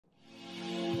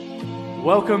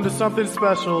Welcome to something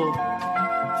special.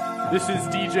 This is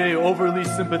DJ Overly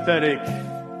Sympathetic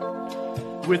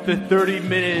with the 30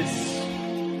 minutes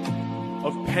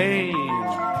of pain.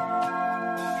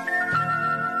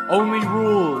 Only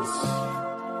rules.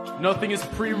 Nothing is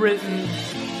pre-written.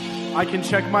 I can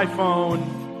check my phone.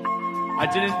 I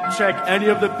didn't check any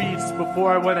of the beats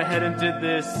before I went ahead and did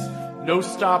this. No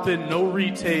stopping, no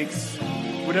retakes.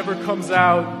 Whatever comes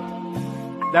out,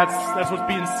 that's what's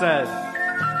being said.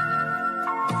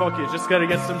 Fuck it, just gotta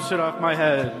get some shit off my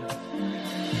head.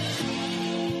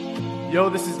 Yo,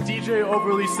 this is DJ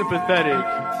Overly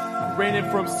Sympathetic, raining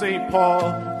from St.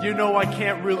 Paul. You know I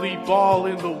can't really ball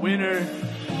in the winter,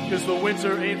 cause the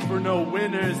winter ain't for no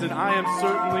winners, and I am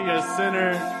certainly a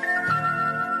sinner.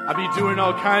 I be doing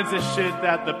all kinds of shit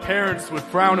that the parents would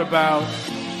frown about,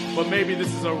 but maybe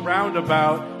this is a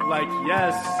roundabout, like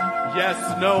yes,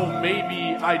 no,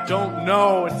 maybe, I don't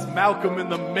know. It's Malcolm in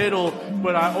the middle,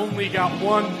 but I only got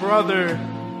one brother.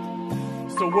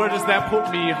 So where does that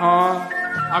put me, huh?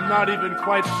 I'm not even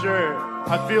quite sure.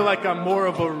 I feel like I'm more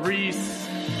of a Reese,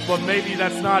 but maybe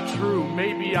that's not true.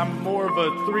 Maybe I'm more of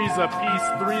a three's a piece,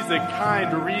 three's a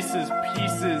kind, Reese's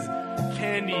Pieces,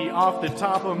 candy off the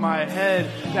top of my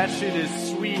head. That shit is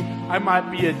sweet. I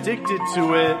might be addicted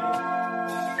to it.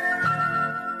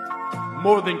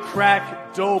 More than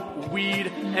crack, dope,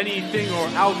 weed, anything or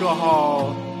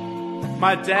alcohol.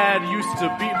 My dad used to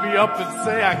beat me up and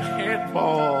say I can't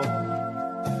ball.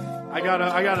 I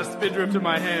got a spin drift in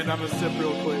my hand. I'm gonna sip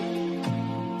real quick.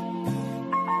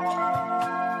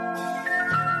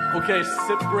 Okay,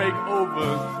 sip break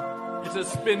over. It's a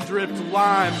spin drift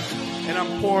lime, and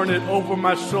I'm pouring it over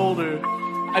my shoulder.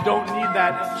 I don't need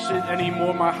that shit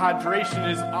anymore. My hydration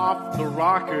is off the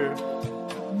rocker.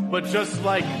 But just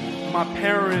like my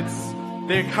parents,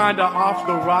 they're kinda off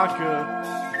the rocker.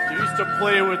 They used to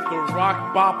play with the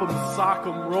rock bop 'em, sock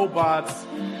 'em robots.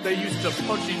 They used to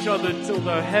punch each other till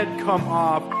their head come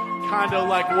off, kinda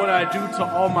like what I do to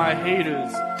all my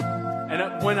haters.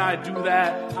 And when I do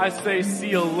that, I say see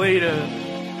you later.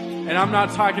 And I'm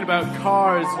not talking about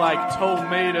cars like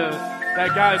Tomato.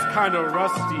 That guy's kinda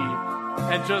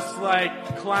rusty. And just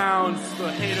like clowns,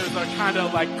 the haters are kinda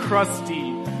like crusty.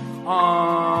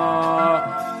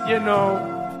 You know,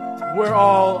 we're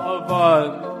all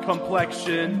of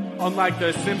complexion, unlike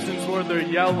the Simpsons where they're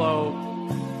yellow.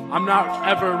 I'm not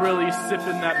ever really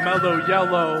sipping that mellow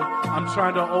yellow. I'm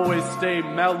trying to always stay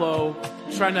mellow,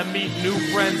 trying to meet new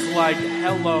friends like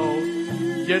hello.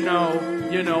 You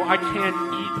know, I can't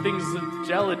eat things with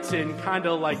gelatin,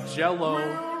 kinda like Jello.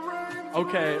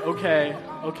 Okay.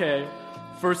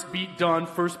 First beat done.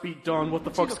 What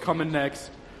the fuck's coming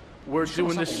next? We're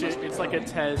doing this shit, it's like a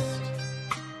test.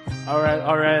 Alright.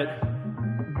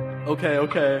 Okay.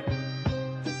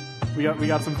 We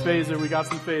got some phaser.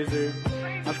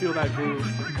 I feel that groove.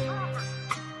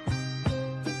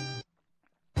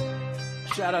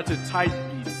 Shout out to Tight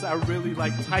Beats. I really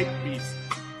like Tight Beats.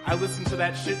 I listen to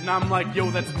that shit and I'm like,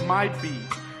 yo, that's my beat.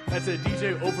 That's a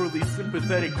DJ Overly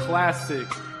Sympathetic classic.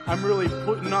 I'm really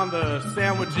putting on the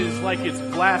sandwiches like it's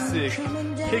classic.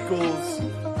 Pickles,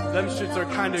 them shits are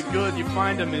kinda good, you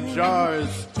find them in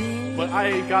jars. But I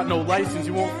ain't got no license,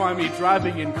 you won't find me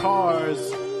driving in cars.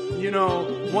 You know,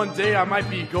 one day I might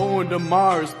be going to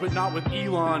Mars, but not with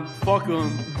Elon, fuck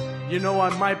him. You know, I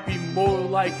might be more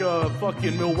like a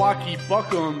fucking Milwaukee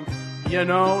Buckham. You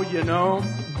know.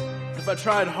 If I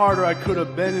tried harder, I could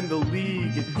have been in the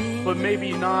league. But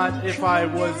maybe not if I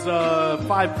was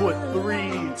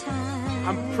 5'3".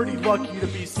 I'm pretty lucky to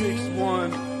be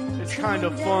 6'1". It's kind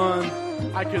of fun.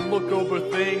 I can look over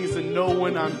things and know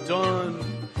when I'm done.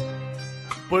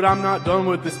 But I'm not done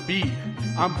with this beat.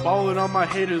 I'm balling on my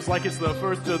haters like it's the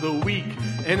first of the week.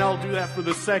 And I'll do that for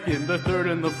the second, the third,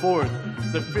 and the fourth.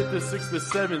 The fifth, the sixth, the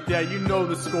seventh. Yeah, you know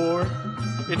the score.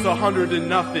 It's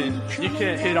 100-0. You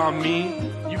can't hit on me.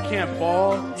 You can't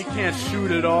ball. You can't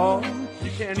shoot at all.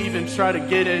 You can't even try to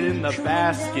get it in the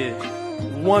basket.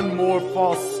 One more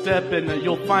false step and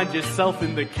you'll find yourself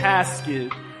in the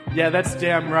casket. Yeah, that's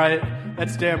damn right.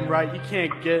 You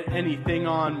can't get anything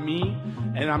on me.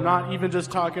 And I'm not even just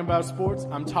talking about sports.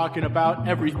 I'm talking about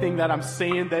everything that I'm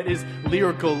saying that is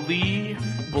lyrically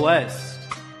blessed.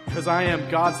 Because I am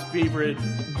God's favorite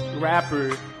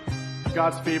rapper,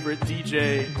 God's favorite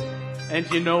DJ. And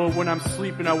you know, when I'm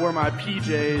sleeping, I wear my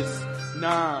PJs.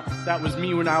 Nah, that was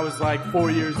me when I was like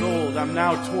 4 years old. I'm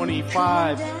now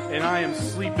 25 and I am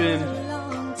sleeping,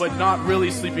 but not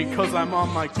really sleeping because I'm on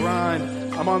my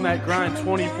grind. I'm on that grind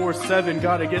 24/7,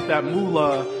 gotta get that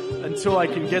moolah until I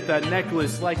can get that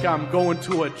necklace like I'm going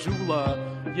to a jeweler,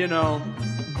 you know,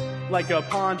 like a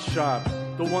pawn shop,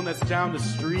 the one that's down the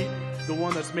street, the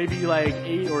one that's maybe like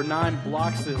 8 or 9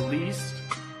 blocks at least,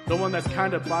 the one that's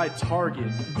kind of by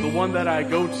Target, the one that I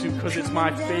go to because it's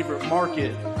my favorite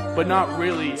market, but not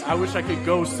really. I wish I could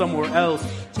go somewhere else,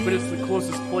 but it's the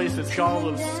closest place that's got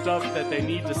all the stuff that they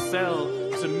need to sell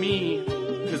to me,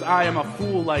 because I am a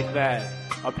fool like that,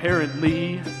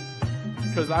 apparently,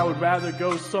 because I would rather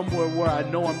go somewhere where I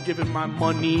know I'm giving my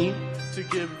money to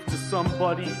give to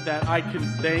somebody that I can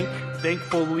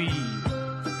thankfully.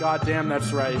 Goddamn,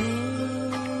 that's right.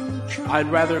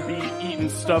 I'd rather be eating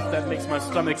stuff that makes my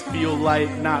stomach feel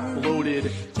light, not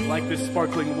bloated, like this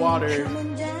sparkling water,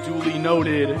 duly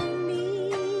noted.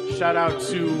 Shout out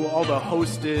to all the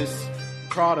Hostess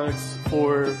products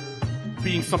for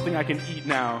being something I can eat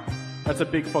now. That's a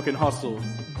big fucking hustle.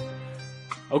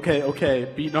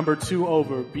 Okay, beat number 2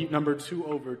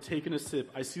 over, taking a sip.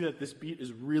 I see that this beat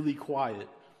is really quiet,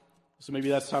 so maybe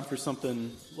that's time for something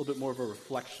a little bit more of a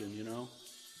reflection, you know?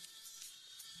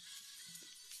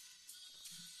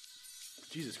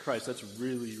 Jesus Christ, that's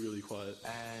really, really quiet.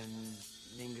 And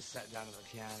Ninga sat down at the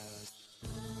piano.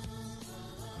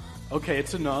 Okay,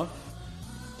 it's enough.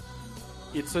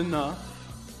 It's enough.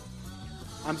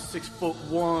 I'm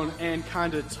 6'1" and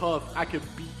kinda tough. I could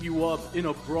beat you up in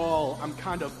a brawl. I'm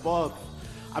kinda buff.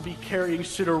 I be carrying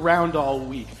shit around all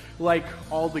week, like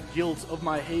all the guilt of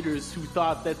my haters who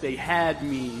thought that they had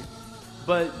me.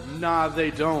 But nah, they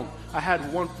don't. I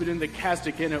had one foot in the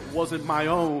casket and it wasn't my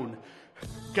own.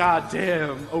 God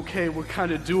damn, okay, we're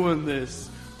kinda doing this.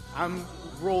 I'm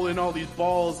rolling all these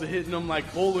balls and hitting them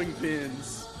like bowling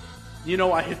pins. You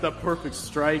know, I hit the perfect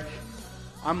strike.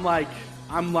 I'm like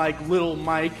Little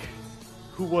Mike,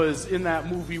 who was in that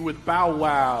movie with Bow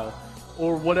Wow,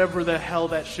 or whatever the hell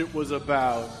that shit was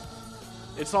about.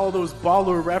 It's all those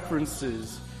baller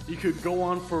references. You could go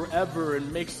on forever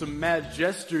and make some mad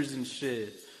gestures and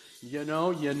shit. You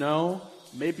know,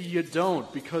 maybe you don't,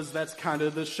 because that's kind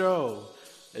of the show.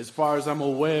 As far as I'm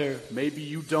aware, maybe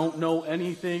you don't know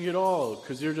anything at all,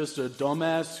 because you're just a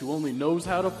dumbass who only knows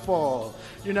how to fall.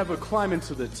 You're never climbing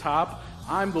to the top.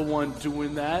 I'm the one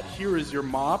doing that. Here is your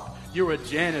mop. You're a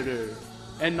janitor.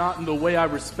 And not in the way I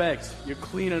respect. You're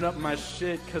cleaning up my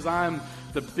shit because I'm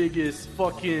the biggest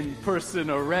fucking person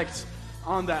erect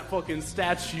on that fucking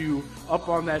statue up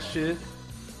on that shit.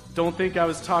 Don't think I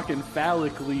was talking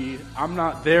phallically. I'm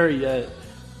not there yet.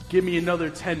 Give me another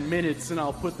 10 minutes and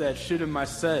I'll put that shit in my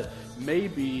set.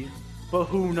 Maybe. But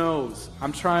who knows?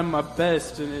 I'm trying my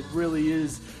best and it really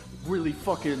is really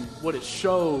fucking what it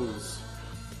shows.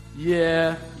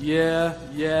 Yeah.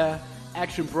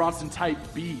 Action Bronson type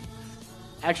beat.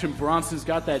 Action Bronson's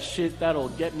got that shit that'll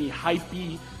get me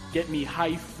hypey, get me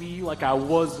hyphy like I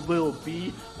was Lil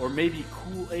B, or maybe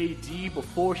Cool AD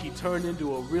before he turned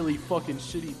into a really fucking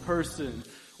shitty person.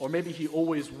 Or maybe he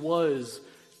always was,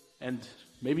 and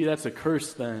maybe that's a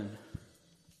curse then.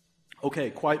 Okay,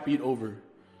 quiet beat over.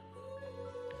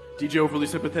 DJ overly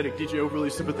sympathetic, DJ overly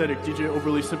sympathetic, DJ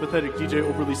overly sympathetic, DJ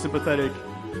overly sympathetic.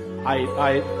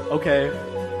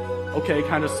 Okay,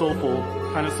 kind of soulful,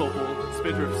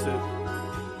 Spindrift sip.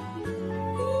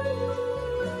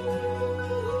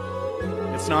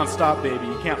 It's non-stop, baby,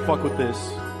 you can't fuck with this.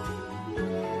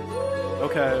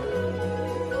 Okay.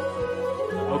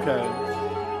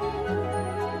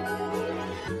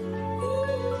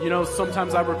 You know,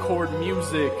 sometimes I record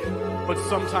music, but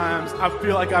sometimes I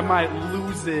feel like I might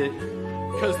lose it,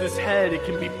 because this head, it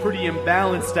can be pretty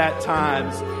imbalanced at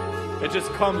times. It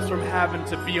just comes from having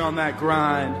to be on that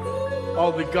grind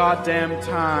all the goddamn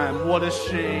time. What a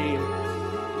shame.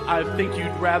 I think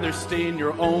you'd rather stay in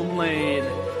your own lane,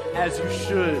 as you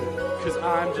should, because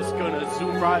I'm just gonna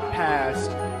zoom right past.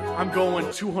 I'm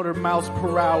going 200 miles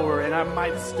per hour and I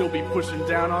might still be pushing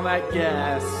down on that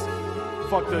gas.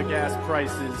 Fuck the gas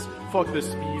prices, fuck the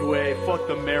speedway, fuck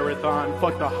the marathon,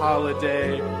 fuck the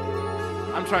holiday.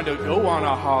 I'm trying to go on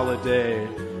a holiday.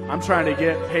 I'm trying to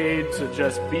get paid to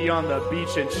just be on the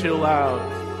beach and chill out.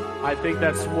 I think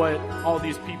that's what all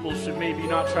these people should maybe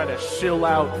not try to chill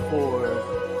out for.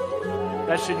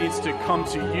 That shit needs to come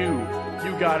to you.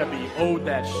 You gotta be owed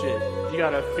that shit. You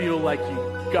gotta feel like you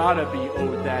gotta be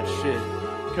owed that shit.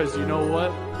 Because you know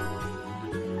what?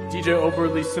 DJ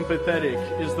Overly Sympathetic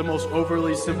is the most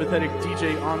overly sympathetic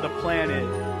DJ on the planet.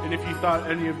 And if you thought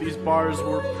any of these bars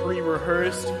were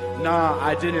pre-rehearsed, nah,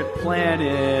 I didn't plan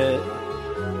it.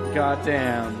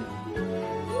 Goddamn.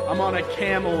 I'm on a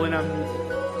camel and I'm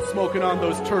smoking on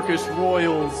those Turkish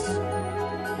Royals.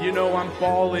 You know, I'm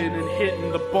balling and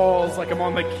hitting the balls like I'm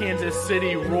on the Kansas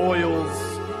City Royals.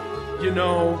 You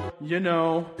know,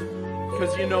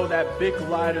 cause you know that big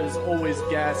lighter's always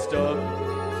gassed up.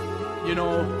 You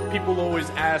know, people always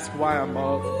ask why I'm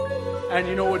up. And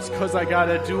you know it's cause I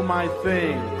gotta do my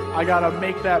thing. I gotta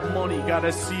make that money,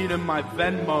 gotta see it in my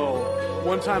Venmo.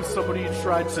 One time somebody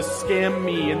tried to scam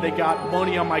me and they got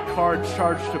money on my card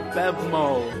charged to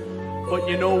Bevmo. But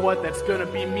you know what? That's gonna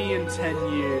be me in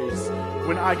 10 years.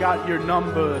 When I got your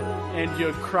number and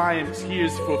you're crying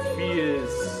tears for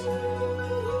fears.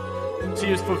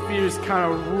 Tears for Fears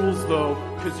kind of rules though,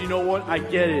 cause you know what, I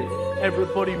get it.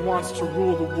 Everybody wants to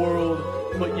rule the world,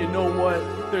 but you know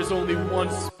what, there's only one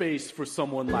space for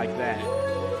someone like that.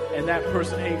 And that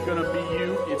person ain't gonna be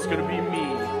you, it's gonna be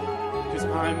me. Cause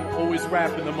I'm always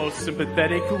rapping the most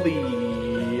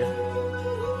sympathetically.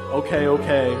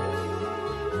 Okay.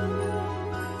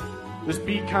 This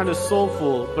beat kinda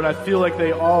soulful, but I feel like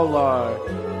they all are.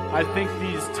 I think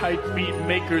these tight beat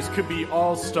makers could be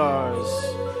all-stars.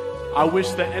 I wish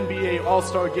the NBA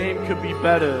All-Star Game could be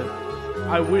better.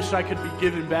 I wish I could be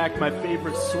giving back my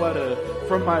favorite sweater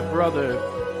from my brother.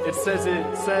 It says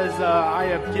I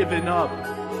have given up.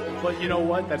 But you know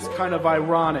what? That's kind of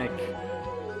ironic.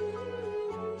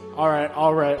 Alright.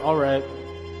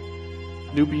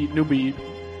 New beat.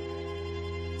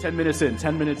 10 minutes in.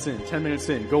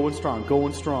 Going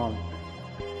strong.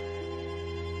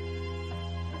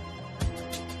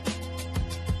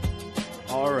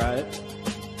 Alright.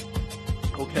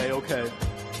 Okay.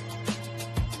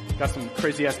 Got some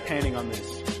crazy ass panning on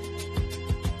this.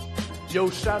 Yo,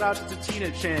 shout out to Tina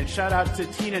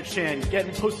Chan.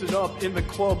 Getting posted up in the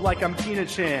club like I'm Tina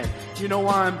Chan. You know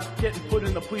I'm getting put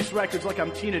in the police records like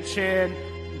I'm Tina Chan.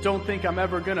 Don't think I'm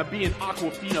ever gonna be an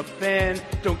Aquafina fan.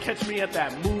 Don't catch me at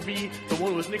that movie, the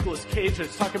one with Nicolas Cage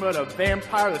that's talking about a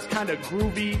vampire that's kinda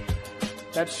groovy.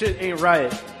 That shit ain't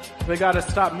right. They gotta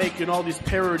stop making all these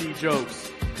parody jokes.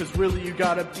 Cause really you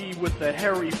gotta be with the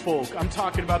hairy folk. I'm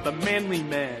talking about the manly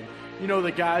men. You know,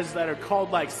 the guys that are called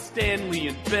like Stanley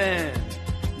and Ben.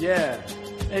 Yeah.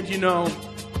 And you know,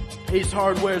 Ace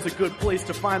Hardware is a good place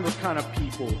to find those kind of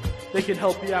people. They can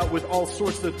help you out with all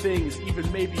sorts of things, even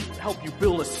maybe help you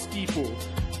build a steeple.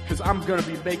 Cause I'm gonna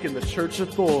be making the Church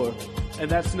of Thor.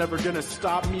 And that's never gonna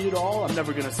stop me at all. I'm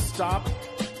never gonna stop.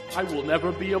 I will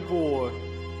never be a bore.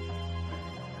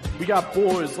 We got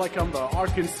boars like I'm the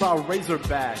Arkansas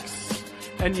Razorbacks.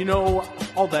 And you know,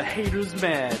 all the haters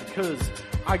mad, cause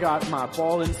I got my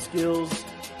balling skills.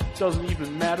 Doesn't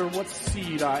even matter what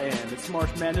seed I am. It's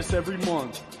March Madness every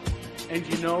month. And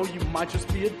you know, you might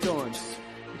just be a dunce.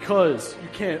 Because you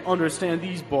can't understand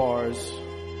these bars.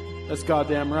 That's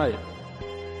goddamn right.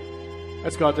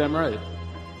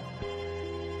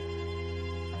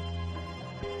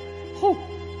 Whew.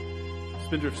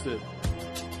 Spindrift sip.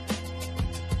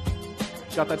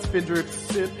 Got that spindrift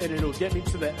sip and it'll get me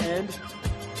to the end.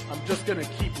 I'm just gonna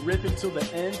keep ripping till the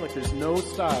end like there's no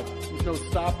stop. There's no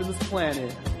stop in this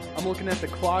planet. I'm looking at the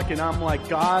clock and I'm like,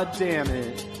 God damn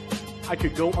it. I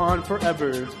could go on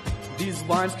forever. These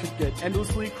lines could get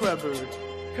endlessly clever.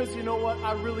 Cause you know what?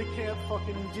 I really can't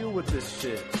fucking deal with this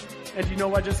shit. And you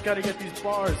know, I just gotta get these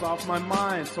bars off my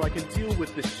mind so I can deal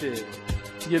with this shit.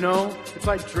 You know, it's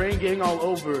like Drain Gang all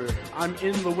over. I'm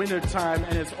in the winter time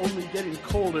and it's only getting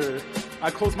colder.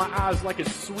 I close my eyes like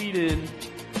it's Sweden.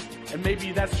 And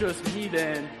maybe that's just me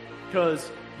then.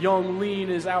 Cause Young Lean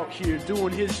is out here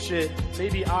doing his shit.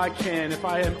 Maybe I can if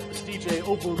I am DJ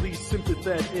overly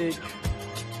sympathetic.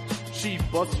 She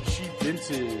busted, she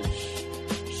vintage.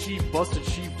 She busted,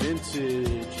 she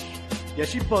vintage. Yeah,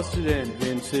 she busted and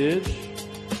vintage.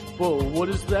 But what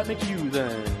does that make you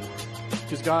then?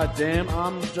 Cause goddamn,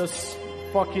 I'm just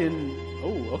fucking...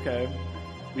 Oh, okay.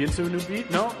 We into a new beat?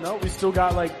 No, we still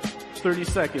got like 30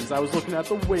 seconds. I was looking at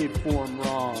the waveform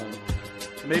wrong.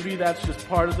 Maybe that's just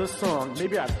part of the song.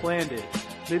 Maybe I planned it.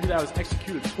 Maybe that was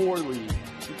executed poorly.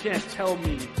 You can't tell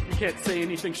me. You can't say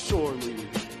anything surely.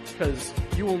 Cause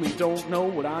you only don't know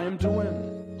what I am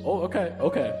doing. Oh, okay.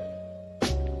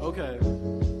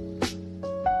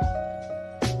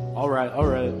 Alright.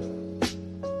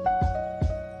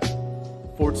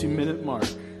 14-minute mark.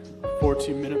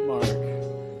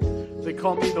 They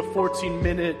call me the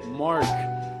 14-minute mark.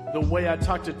 The way I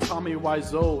talk to Tommy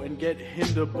Wiseau and get him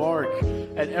to bark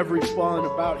at every fun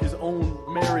about his own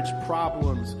marriage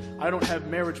problems. I don't have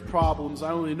marriage problems,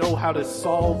 I only know how to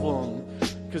solve them.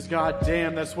 Cause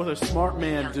goddamn, that's what a smart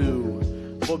man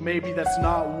do. But maybe that's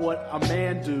not what a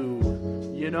man do.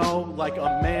 You know, like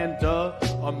Amanda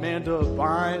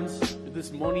Bynes.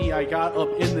 This money I got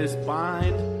up in this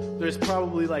bind, there's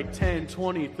probably like 10,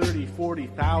 20, 30,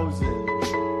 40,000.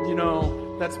 You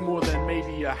know, that's more than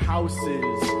maybe a house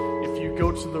is. If you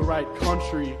go to the right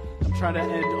country, I'm trying to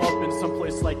end up in some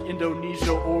place like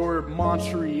Indonesia or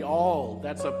Montreal.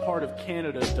 That's a part of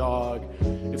Canada, dog.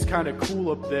 It's kind of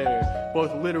cool up there,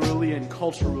 both literally and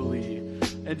culturally.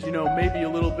 And you know, maybe a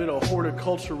little bit of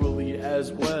horticulturally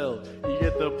as well. You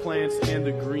get the plants and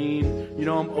the green. You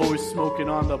know, I'm always smoking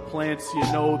on the plants, you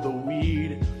know, the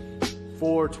weed.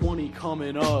 420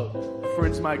 coming up.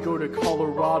 Friends might go to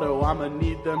Colorado. I'ma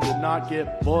need them to not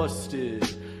get busted,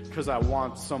 'cause I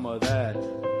want some of that.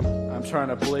 I'm trying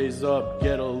to blaze up,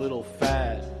 get a little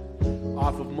fat.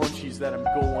 Off of munchies that I'm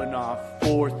going off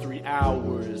for 3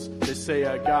 hours. They say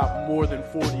I got more than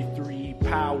 43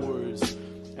 powers.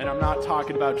 And I'm not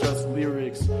talking about just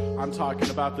lyrics. I'm talking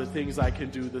about the things I can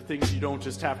do, the things you don't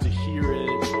just have to hear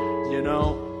it. You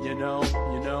know, you know,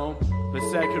 you know. They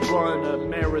say I could run a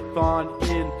marathon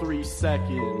in 3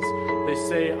 seconds. They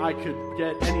say I could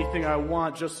get anything I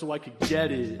want just so I could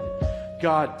get it.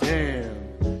 God damn.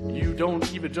 You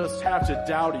don't even just have to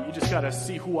doubt it. You just gotta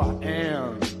see who I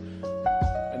am.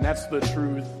 And that's the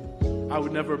truth. I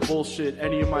would never bullshit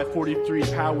any of my 43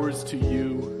 powers to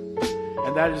you.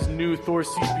 And that is new Thor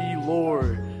CB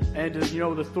lore. And you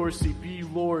know, the Thor CB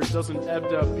lore doesn't end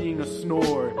up being a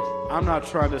snore. I'm not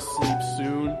trying to sleep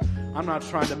soon. I'm not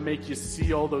trying to make you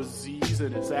see all those Z's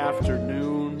and it's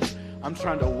afternoon. I'm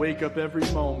trying to wake up every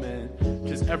moment,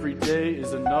 'cause every day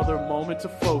is another moment to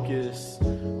focus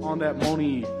on that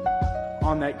money,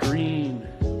 on that green,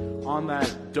 on that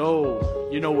dough.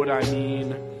 You know what I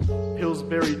mean?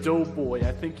 Pillsbury Doughboy,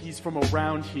 I think he's from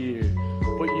around here.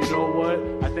 But you know what?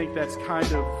 I think that's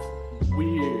kind of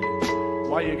weird.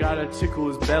 Why you gotta tickle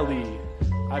his belly?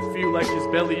 I feel like his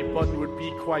belly button would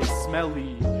be quite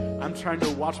smelly. I'm trying to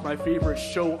watch my favorite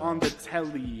show on the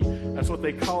telly. That's what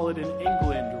they call it in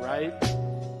England, right?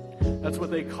 That's what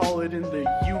they call it in the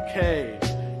UK.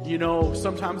 You know,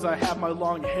 sometimes I have my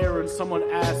long hair and someone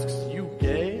asks, "You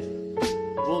gay?"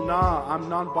 Well, nah, I'm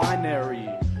non-binary.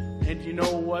 And you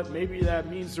know what? Maybe that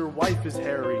means your wife is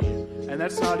hairy. And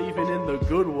that's not even in the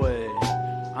good way.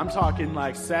 I'm talking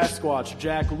like Sasquatch,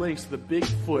 Jack Lynx, the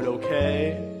Bigfoot,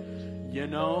 okay? You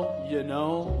know, you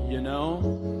know, you know.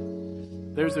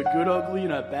 There's a good ugly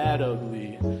and a bad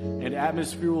ugly. And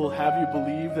atmosphere will have you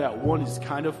believe that one is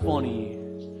kind of funny.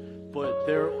 But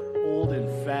they're old and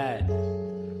fat.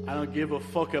 I don't give a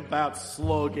fuck about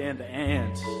slug and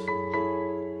ant.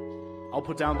 I'll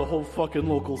put down the whole fucking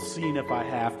local scene if I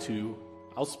have to.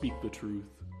 I'll speak the truth.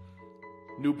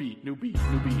 New beat, new beat,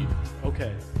 new beat.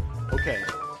 Okay, okay.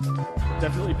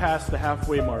 Definitely past the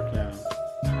halfway mark now.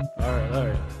 Alright,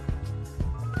 alright.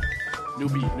 New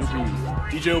beat, new beat.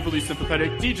 DJ overly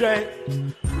sympathetic. DJ!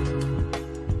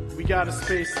 We got a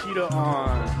space heater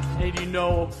on. And you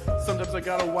know, sometimes I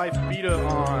got a wife beater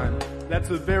on. That's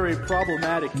a very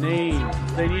problematic name.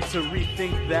 They need to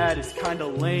rethink that, it's kinda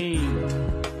lame.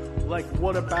 Like,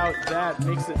 what about that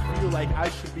makes it feel like I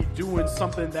should be doing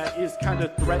something that is kind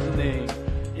of threatening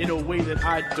in a way that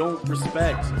I don't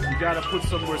respect? You gotta put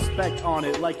some respect on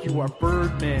it like you are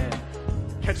Birdman.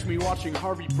 Catch me watching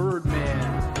Harvey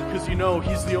Birdman, because you know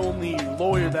he's the only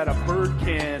lawyer that a bird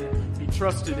can be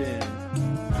trusted in.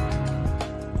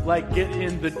 Like, get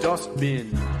in the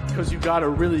dustbin, because you gotta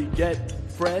really get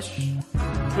fresh,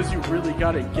 because you really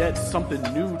gotta get something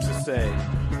new to say.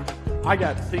 I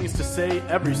got things to say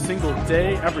every single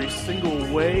day, every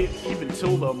single way, even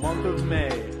till the month of May.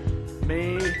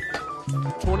 May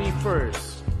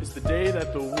 21st is the day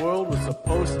that the world was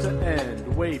supposed to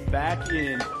end. Way back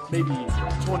in maybe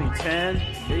 2010,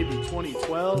 maybe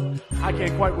 2012. I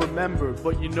can't quite remember,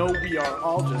 but you know we are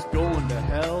all just going to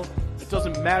hell. It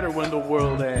doesn't matter when the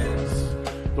world ends.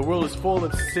 The world is full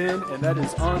of sin, and that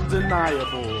is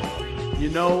undeniable. You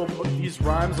know, these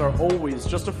rhymes are always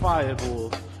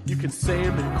justifiable. You can say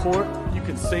them in court, you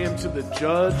can say them to the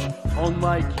judge.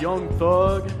 Unlike Young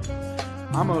Thug,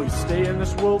 I'm gonna stay in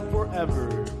this world forever.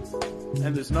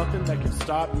 And there's nothing that can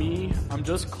stop me, I'm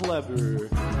just clever.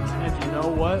 And you know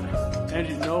what? And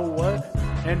you know what?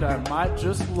 And I might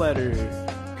just let her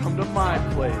come to my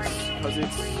place, 'cause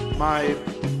it's my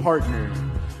partner.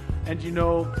 And you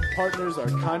know, partners are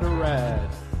kinda rad.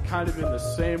 Kind of in the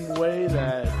same way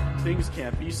that things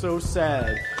can't be so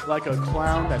sad, like a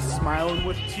clown that's smiling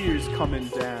with tears coming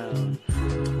down.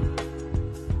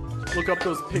 Look up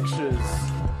those pictures.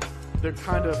 They're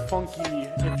kind of funky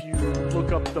if you look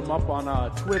them up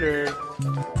on Twitter.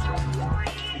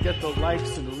 You get the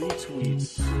likes and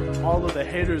retweets. All of the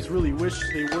haters really wish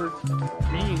they were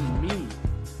being me.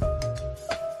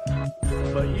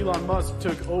 But Elon Musk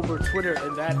took over Twitter,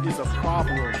 and that is a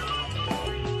problem.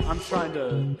 I'm trying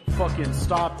to fucking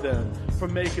stop them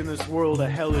from making this world a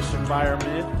hellish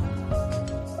environment.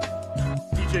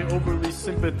 DJ Overly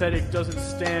Sympathetic doesn't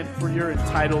stand for your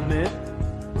entitlement.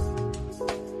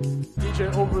 DJ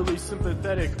Overly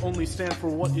Sympathetic only stand for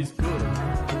what is good,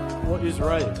 what is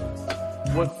right,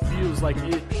 what feels like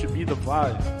it should be the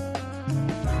vibe.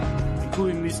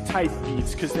 including these type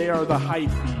beats, because they are the hype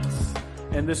beats.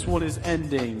 And this one is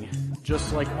ending,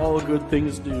 just like all good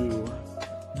things do.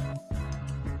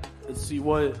 Let's see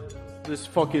what this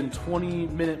fucking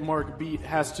 20-minute mark beat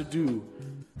has to do.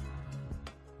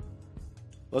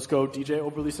 Let's go, DJ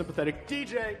Overly Sympathetic.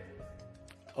 DJ!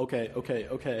 Okay.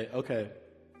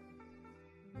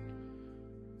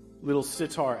 Little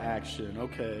sitar action,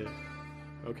 okay.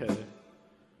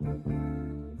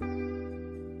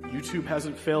 YouTube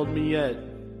hasn't failed me yet.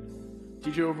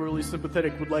 DJ Overly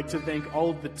Sympathetic would like to thank all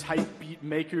of the type beat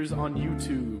makers on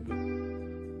YouTube.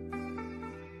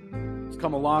 It's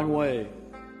come a long way.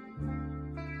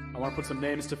 I want to put some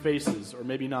names to faces, or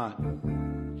maybe not.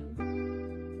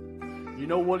 You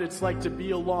know what it's like to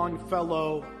be a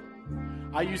Longfellow.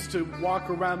 I used to walk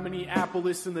around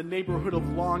Minneapolis in the neighborhood of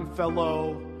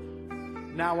Longfellow.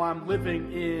 Now I'm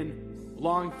living in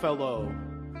Longfellow.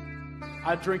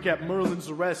 I drink at Merlin's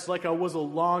Arrest like I was a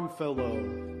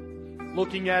Longfellow.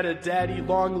 Looking at a daddy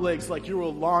Longlegs like you're a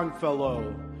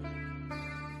Longfellow.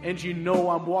 And you know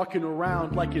I'm walking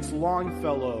around like it's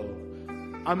Longfellow.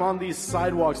 I'm on these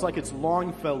sidewalks like it's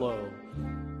Longfellow.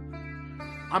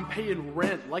 I'm paying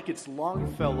rent like it's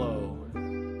Longfellow.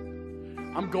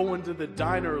 I'm going to the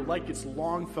diner like it's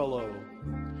Longfellow.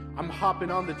 I'm hopping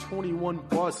on the 21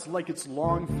 bus like it's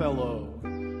Longfellow.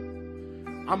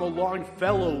 I'm a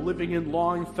Longfellow living in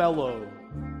Longfellow.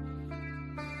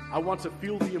 I want to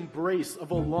feel the embrace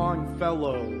of a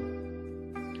Longfellow.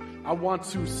 I want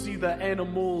to see the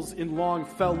animals in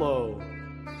Longfellow.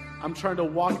 I'm trying to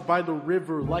walk by the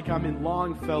river like I'm in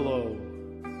Longfellow.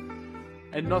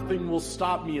 And nothing will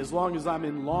stop me as long as I'm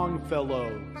in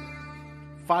Longfellow.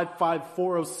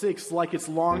 55406 like it's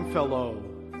Longfellow.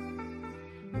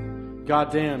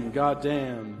 Goddamn.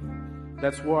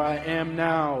 That's where I am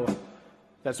now.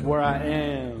 That's where I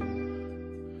am.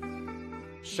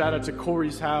 Shout out to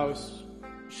Corey's house.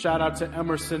 Shout out to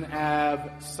Emerson Ave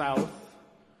South.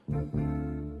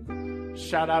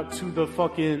 Shout out to the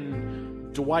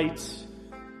fucking Dwight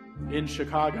in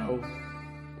Chicago.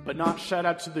 But not shout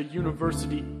out to the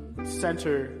University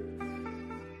Center.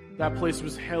 That place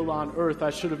was hell on earth. I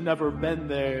should have never been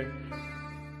there.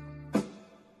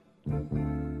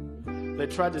 They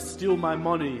tried to steal my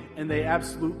money, and they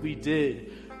absolutely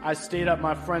did. I stayed at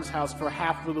my friend's house for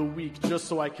half of the week just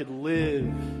so I could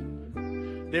live.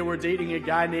 They were dating a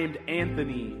guy named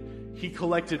Anthony. He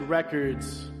collected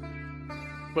records,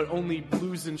 but only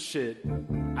blues and shit.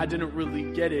 I didn't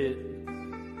really get it.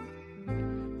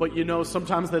 But you know,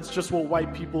 sometimes that's just what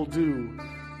white people do.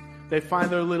 They find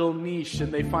their little niche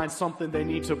and they find something they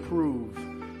need to prove.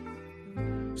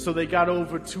 So they got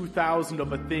over 2,000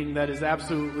 of a thing that is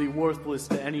absolutely worthless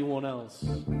to anyone else.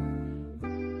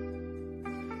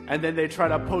 And then they try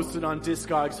to post it on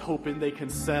Discogs hoping they can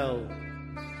sell.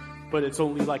 But it's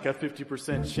only like a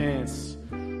 50% chance.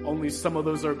 Only some of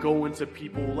those are going to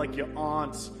people like your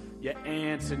aunts, your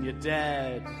aunts, and your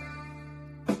dad.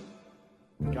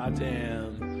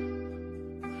 Goddamn.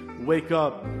 Wake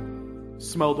up.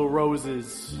 Smell the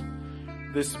roses.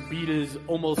 This beat is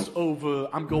almost over.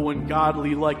 I'm going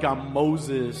godly like I'm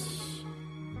Moses.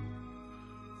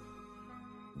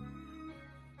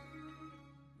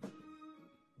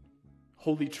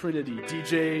 Holy Trinity,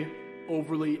 DJ,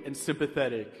 Overly, and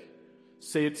Sympathetic.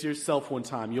 Say it to yourself one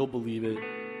time. You'll believe it.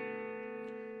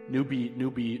 New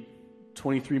beat.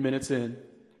 23 minutes in.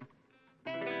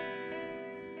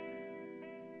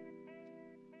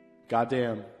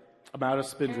 Goddamn. I'm out of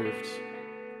Spindrift.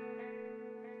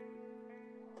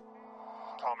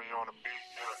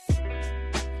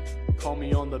 Call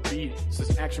me on the beat. It's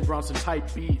this Action Bronson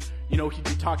type beat. You know, he'd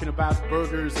be talking about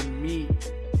burgers and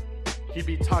meat. He'd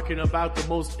be talking about the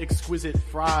most exquisite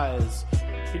fries.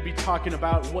 He'd be talking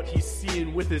about what he's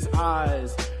seeing with his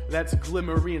eyes. That's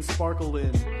glimmery and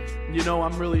sparkling. You know,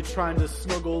 I'm really trying to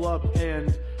snuggle up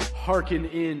and hearken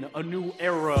in a new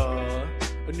era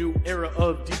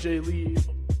of DJ Lee.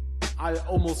 I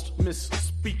almost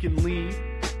misspeaking Lee.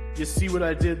 You see what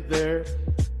I did there?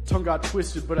 Tongue got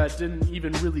twisted, but I didn't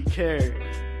even really care.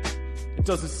 It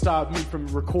doesn't stop me from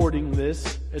recording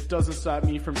this. It doesn't stop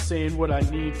me from saying what I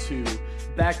need to.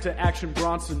 Back to Action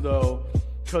Bronson though,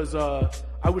 cause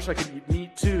I wish I could eat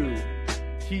meat too.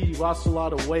 He lost a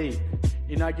lot of weight,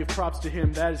 and I give props to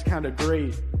him. That is kind of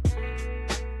great.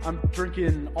 I'm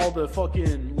drinking all the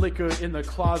fucking liquor in the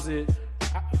closet,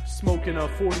 smoking a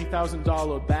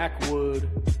 $40,000 backwood,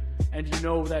 and you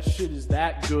know that shit is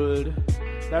that good.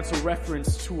 That's a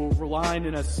reference to a line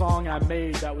in a song I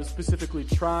made that was specifically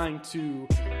trying to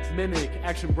mimic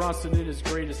Action Bronson in his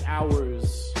greatest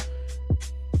hours.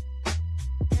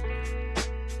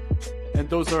 And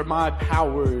those are my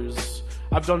powers.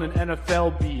 I've done an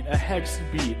NFL beat, a Hex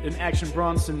beat, an Action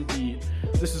Bronson beat.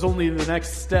 This is only the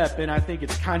next step, and I think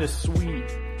it's kind of sweet.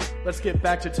 Let's get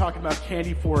back to talking about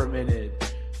candy for a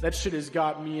minute. That shit has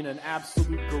got me in an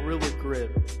absolute gorilla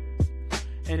grip.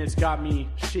 And it's got me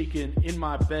shaking in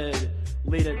my bed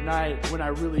late at night when I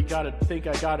really gotta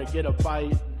get a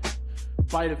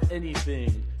bite of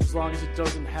anything, as long as it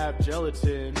doesn't have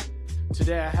gelatin.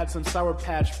 Today I had some Sour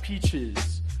Patch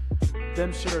Peaches.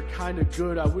 Them shit are kinda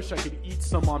good, I wish I could eat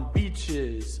some on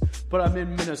beaches. But I'm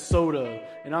in Minnesota,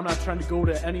 and I'm not trying to go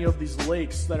to any of these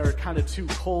lakes that are kinda too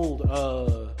cold,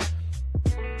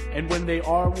 and when they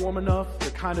are warm enough,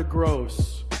 they're kinda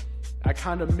gross. I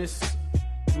kinda miss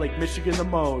Lake Michigan the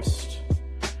most.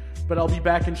 But I'll be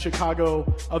back in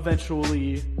Chicago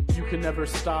eventually. You can never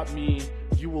stop me,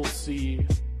 you will see.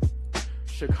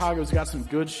 Chicago's got some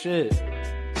good shit.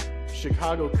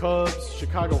 Chicago Cubs,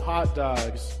 Chicago hot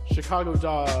dogs, Chicago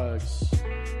dogs.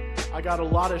 I got a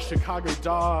lot of Chicago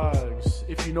dogs,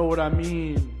 if you know what I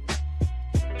mean.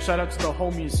 Shout out to the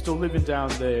homies still living down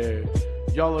there.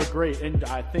 Y'all are great, and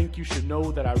I think you should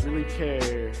know that I really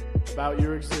care about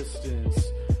your existence.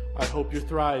 I hope you're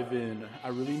thriving. I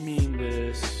really mean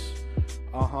this.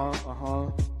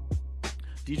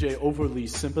 DJ Overly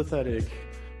Sympathetic.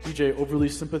 DJ Overly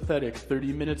Sympathetic.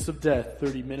 30 minutes of death.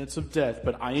 30 minutes of death.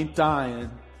 But I ain't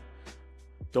dying.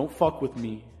 Don't fuck with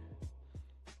me.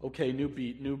 Okay, new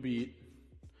beat. New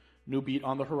beat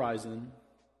on the horizon.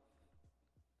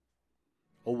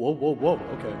 Oh, whoa.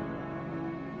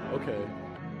 Okay.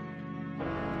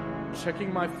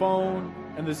 Checking my phone,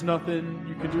 and there's nothing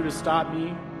you can do to stop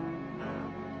me.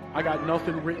 I got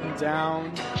nothing written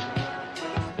down.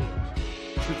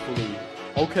 Truthfully.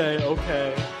 Okay.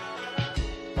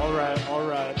 Alright.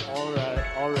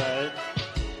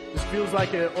 This feels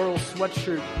like an Earl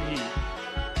Sweatshirt beat.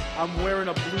 I'm wearing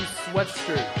a blue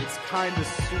sweatshirt. It's kinda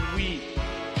sweet.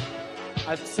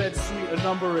 I've said sweet a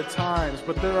number of times,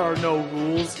 but there are no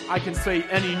rules. I can say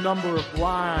any number of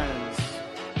lines.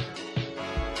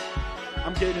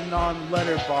 I'm getting on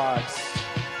Letterboxd.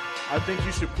 I think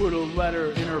you should put a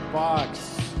letter in her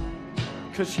box,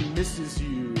 'cause she misses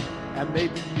you, and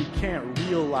maybe you can't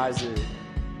realize it.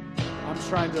 I'm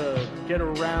trying to get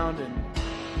around and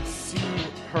see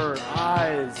her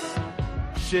eyes.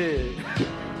 Shit.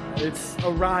 It's a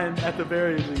rhyme at the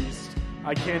very least.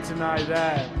 I can't deny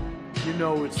that. You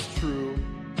know it's true.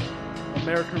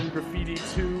 American Graffiti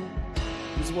 2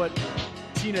 is what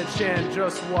Tina Chan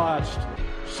just watched.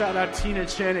 Shout out Tina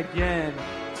Chan again.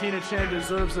 Tina Chan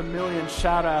deserves a million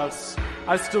shoutouts.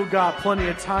 I still got plenty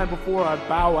of time before I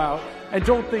bow out. And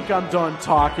don't think I'm done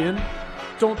talking.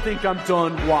 Don't think I'm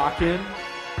done walking.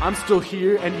 I'm still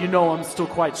here, and you know I'm still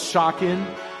quite shocking.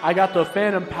 I got the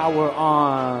phantom power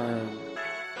on.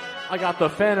 Like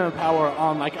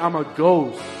I'm a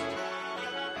ghost.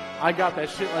 I got that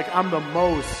shit like I'm the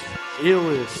most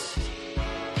illest.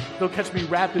 They'll catch me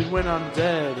rapping when I'm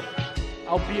dead.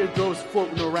 I'll be a ghost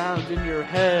floating around in your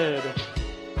head.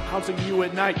 Haunting you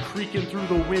at night, creaking through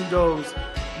the windows,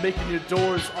 making your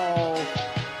doors all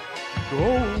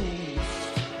ghost.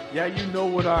 Yeah, you know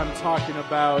what I'm talking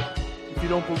about. If you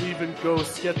don't believe in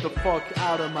ghosts, get the fuck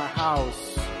out of my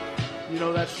house. You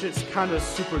know, that shit's kinda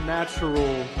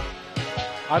supernatural.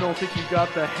 I don't think you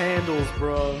got the handles,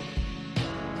 bruh.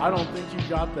 I don't think you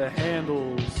got the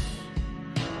handles.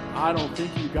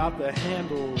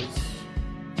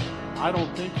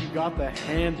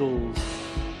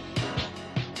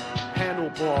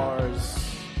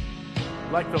 Handlebars,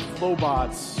 like the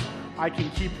Flowbots. I can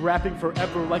keep rapping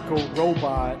forever like a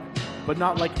robot, but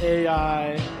not like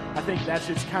AI. I think that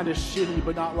shit's kinda shitty,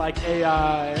 but not like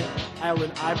AI.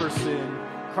 Allen Iverson,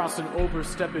 crossing over,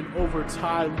 stepping over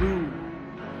Ty Lue.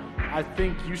 I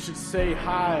think you should say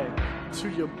hi to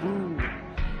your boo.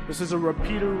 This is a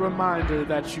repeater reminder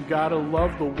that you gotta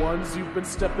love the ones you've been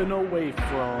stepping away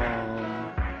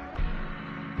from.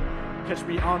 Catch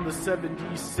me on the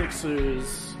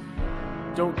 76ers.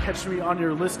 Don't catch me on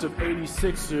your list of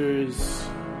 86ers.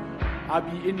 I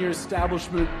be in your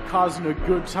establishment causing a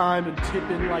good time and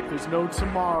tipping like there's no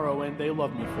tomorrow, and they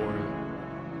love me for it.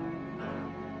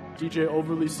 DJ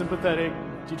Overly Sympathetic,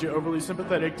 DJ,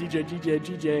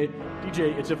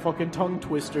 it's a fucking tongue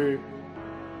twister.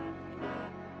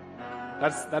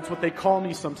 That's what they call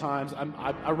me sometimes.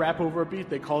 I rap over a beat,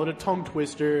 they call it a tongue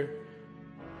twister.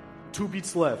 2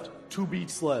 beats left.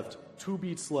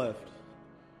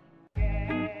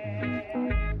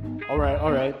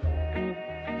 Alright.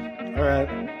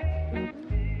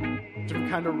 Different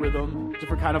kind of rhythm,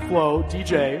 different kind of flow.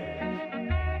 DJ.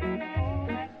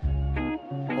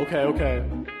 Okay.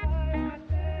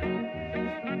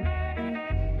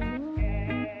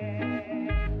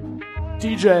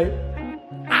 DJ.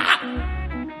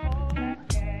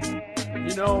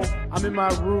 You know, I'm in my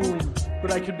room,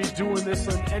 but I could be doing this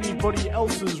in anybody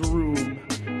else's room.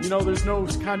 You know, there's no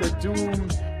kind of doom,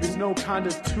 there's no kind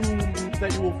of tomb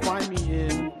that you will find me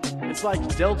in. It's like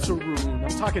Deltarune,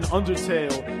 I'm talking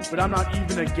Undertale, but I'm not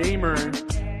even a gamer.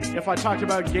 If I talked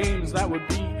about games, that would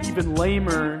be even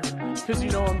lamer. Cause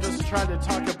you know, I'm just trying to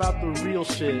talk about the real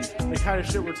shit, the kind of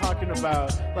shit we're talking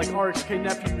about. Like RXK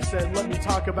Nephew said, let me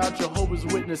talk about Jehovah's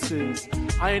Witnesses.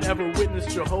 I ain't ever witnessed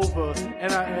Jehovah,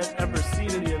 and I ain't ever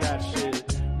seen any of that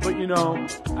shit. But you know,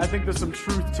 I think there's some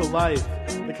truth to life,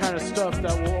 the kind of stuff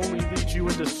that will only lead you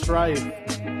into strife.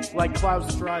 Like Cloud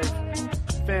Strife,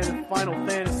 Final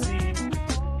Fantasy.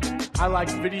 I like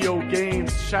video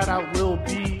games, shout out Lil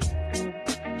B.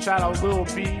 Shout out Lil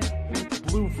B.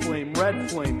 Blue flame, red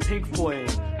flame, pink flame.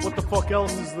 What the fuck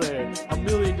else is there? A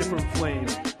million different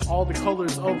flames. All the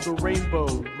colors of the rainbow.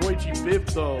 Roy G. Biv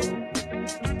though.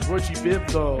 Roy G. Biv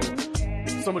though.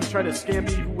 Someone tried to scam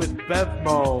me with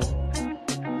Bevmo.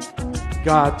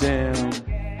 Goddamn.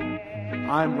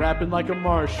 I'm rapping like a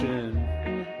Martian.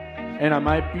 And I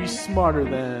might be smarter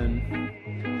than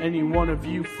any one of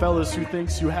you fellas who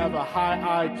thinks you have a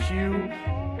high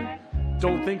IQ.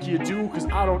 Don't think you do, cause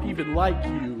I don't even like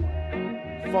you.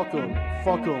 Fuck 'em,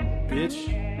 bitch.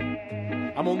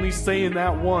 I'm only saying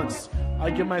that once. I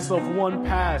give myself one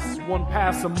pass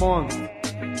a month.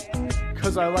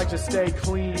 Cause I like to stay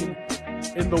clean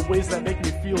in the ways that make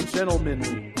me feel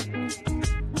gentlemanly.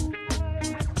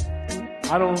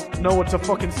 I don't know what to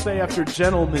fucking say after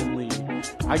gentlemanly.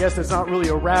 I guess it's not really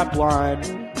a rap line.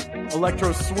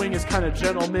 Electro swing is kinda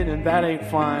gentleman and that ain't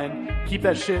fine. Keep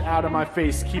that shit out of my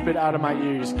face, keep it out of my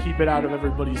ears, keep it out of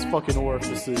everybody's fucking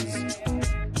orifices.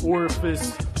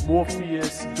 Orifice,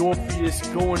 Morpheus, Dorpheus,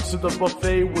 going to the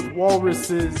buffet with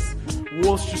walruses,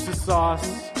 Worcestershire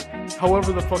sauce,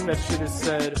 however the fuck that shit is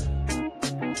said.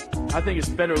 I think it's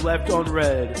better left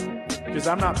unread, cause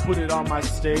I'm not putting it on my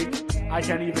steak. I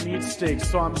can't even eat steak,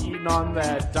 so I'm eating on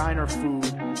that diner food,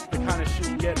 the kind of shit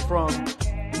you get from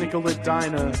Nicolette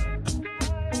Diner.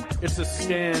 It's a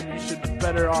scam, you should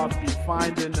better off be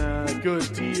finding a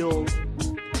good deal,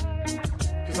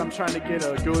 cause I'm trying to get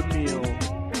a good meal.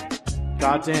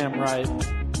 Goddamn right.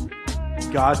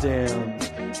 Goddamn.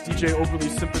 DJ overly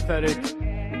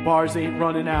sympathetic. Bars ain't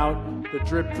running out. The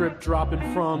drip drip dropping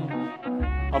from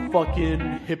a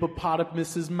fucking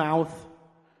hippopotamus's mouth.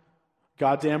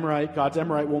 Goddamn right.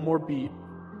 Goddamn right. One more beat.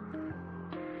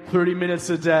 30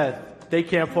 minutes of death. They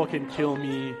can't fucking kill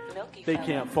me. They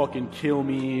can't fucking kill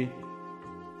me.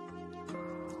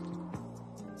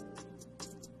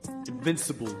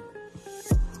 Invincible.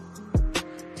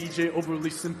 DJ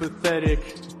overly sympathetic.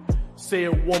 Say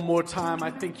it one more time, I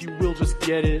think you will just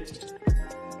get it.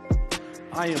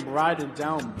 I am riding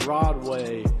down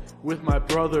Broadway with my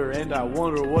brother and I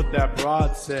wonder what that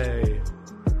broad say.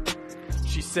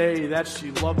 She say that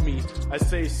she love me. I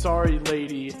say sorry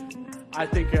lady, I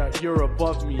think you're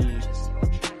above me.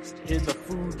 In the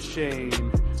food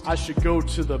chain, I should go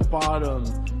to the bottom,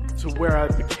 to where I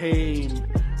became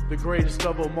the greatest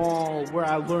of them all, where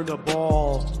I learned a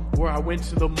ball, where I went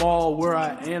to the mall, where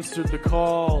I answered the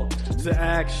call to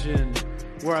action,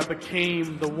 where I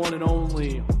became the one and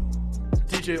only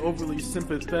DJ overly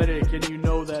sympathetic, and you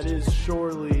know that is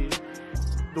surely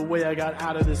the way I got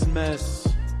out of this mess,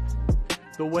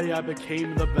 the way I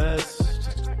became the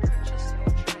best,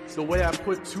 the way I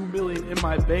put 2 million in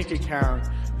my bank account,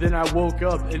 then I woke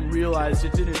up and realized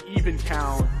it didn't even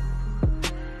count.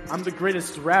 I'm the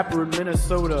greatest rapper in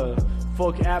Minnesota.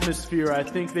 Fuck atmosphere, I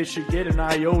think they should get an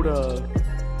iota.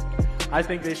 I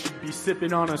think they should be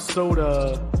sipping on a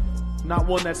soda. Not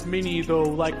one that's mini though,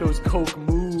 like those Coke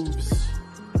moves.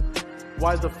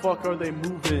 Why the fuck are they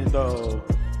moving though?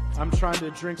 I'm trying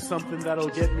to drink something that'll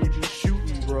get me just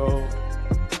shooting, bro.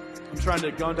 I'm trying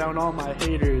to gun down all my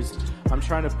haters. I'm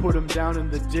trying to put them down in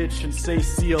the ditch and say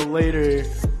see you later.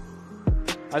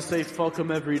 I say fuck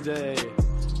them every day.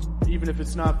 Even if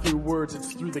it's not through words,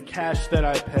 it's through the cash that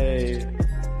I pay.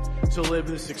 To live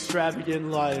this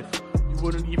extravagant life, you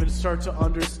wouldn't even start to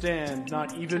understand,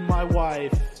 not even my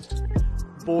wife.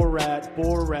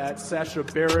 Borat, Sacha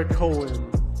Baron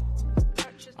Cohen.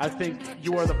 I think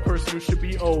you are the person who should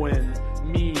be owing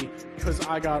me, cause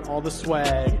I got all the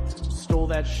swag. Stole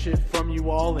that shit from you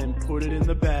all and put it in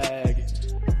the bag.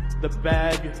 The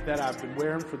bag that I've been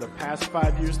wearing for the past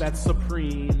 5 years, that's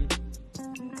Supreme.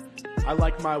 I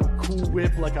like my cool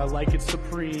whip like I like it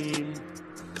supreme.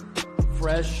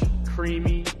 Fresh,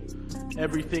 creamy,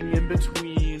 everything in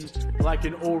between. Like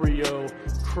an Oreo,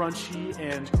 crunchy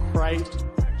and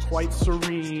quite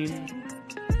serene.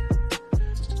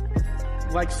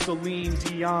 like Celine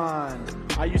Dion.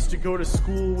 I used to go to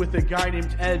school with a guy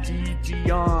named Eddie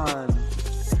Dion.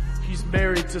 He's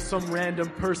married to some random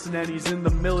person and he's in the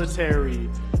military.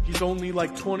 He's only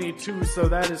like 22, so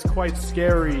that is quite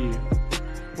scary.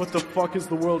 What the fuck has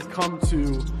the world come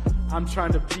to? I'm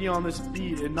trying to be on this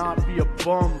beat and not be a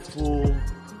bum fool.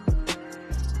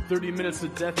 30 minutes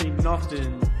of death ain't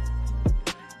nothing.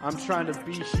 I'm trying to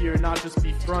be here, not just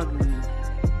be frontin'.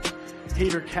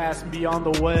 Hater cast be on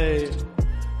the way.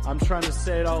 I'm trying to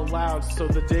say it out loud so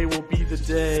the day will be the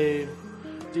day.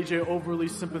 DJ overly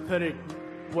sympathetic,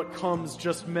 what comes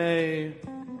just may.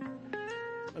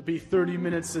 It'll be 30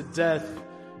 minutes of death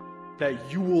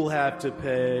that you will have to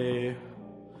pay.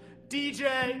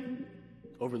 DJ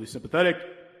overly sympathetic.